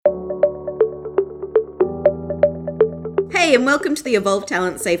Hey, and welcome to the Evolve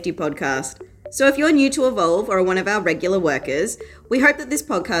Talent Safety Podcast. So if you're new to Evolve or are one of our regular workers, we hope that this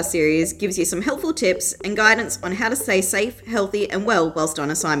podcast series gives you some helpful tips and guidance on how to stay safe, healthy, and well whilst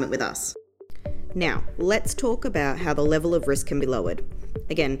on assignment with us. Now, let's talk about how the level of risk can be lowered.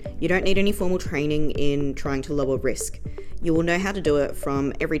 Again, you don't need any formal training in trying to lower risk. You will know how to do it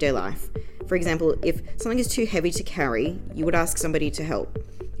from everyday life. For example, if something is too heavy to carry, you would ask somebody to help.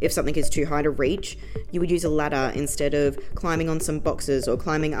 If something is too high to reach, you would use a ladder instead of climbing on some boxes or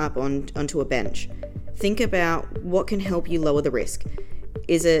climbing up onto a bench. Think about what can help you lower the risk.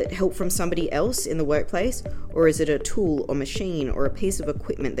 Is it help from somebody else in the workplace, or is it a tool or machine or a piece of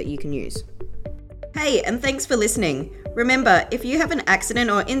equipment that you can use? Hey, and thanks for listening. Remember, if you have an accident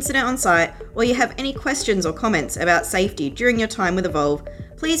or incident on site, or you have any questions or comments about safety during your time with Evolve,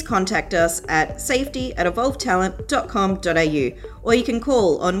 please contact us at safety@evolvetalent.com.au, or you can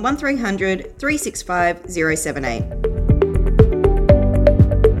call on 1300 365 078.